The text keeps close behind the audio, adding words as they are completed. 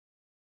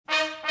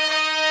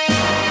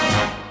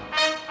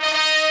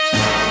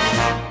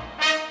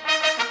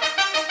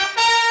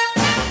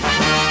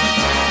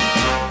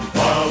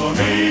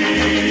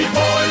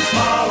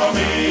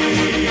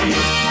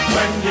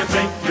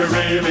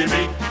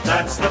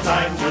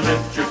time to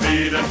lift your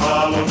feet and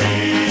follow me.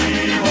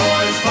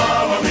 Boys,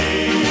 follow me.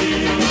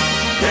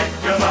 Pick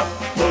 'em up,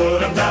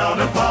 put 'em down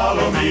and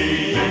follow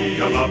me.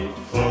 Pick 'em up,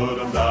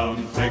 put 'em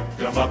down, pick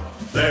 'em up.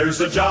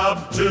 There's a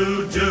job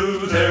to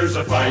do, there's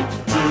a fight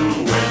to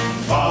win.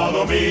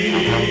 Follow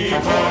me,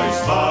 boys,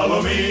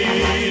 follow me.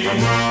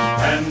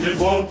 And it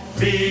won't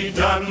be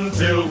done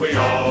till we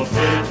all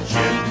pitch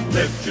in.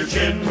 Lift your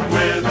chin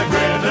with a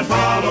grin and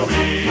follow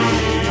me.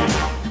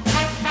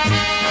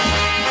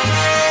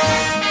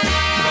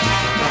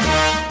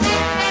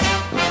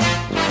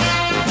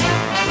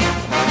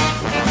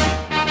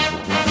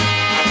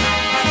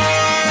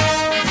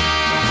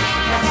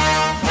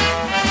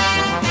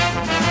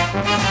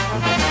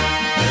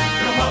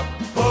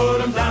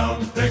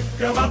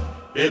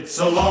 It's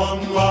a long,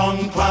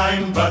 long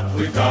climb, but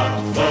we've got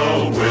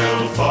the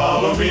will.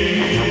 Follow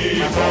me,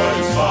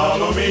 boys,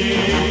 follow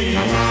me.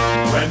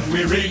 When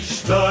we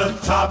reach the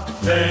top,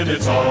 then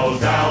it's all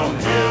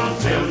downhill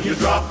till you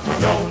drop.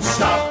 Don't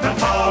stop and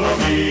follow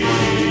me.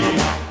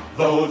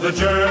 Though the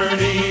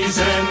journey's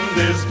end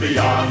is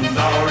beyond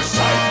our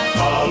sight,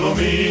 follow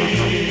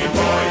me,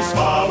 boys,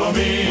 follow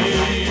me.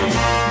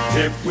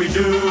 If we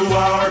do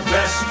our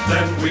best,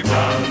 then we've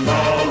done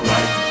all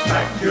right.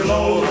 Pack your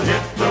load,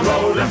 hit the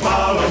road and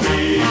follow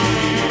me.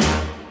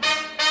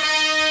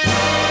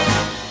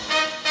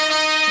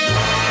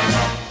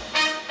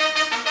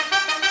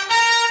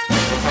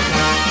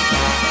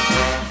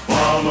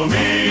 Follow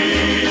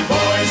me,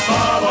 boys,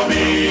 follow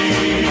me.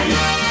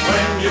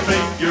 When you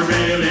think you're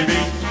really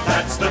beat,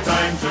 that's the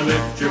time to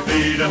lift your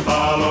feet and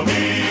follow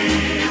me.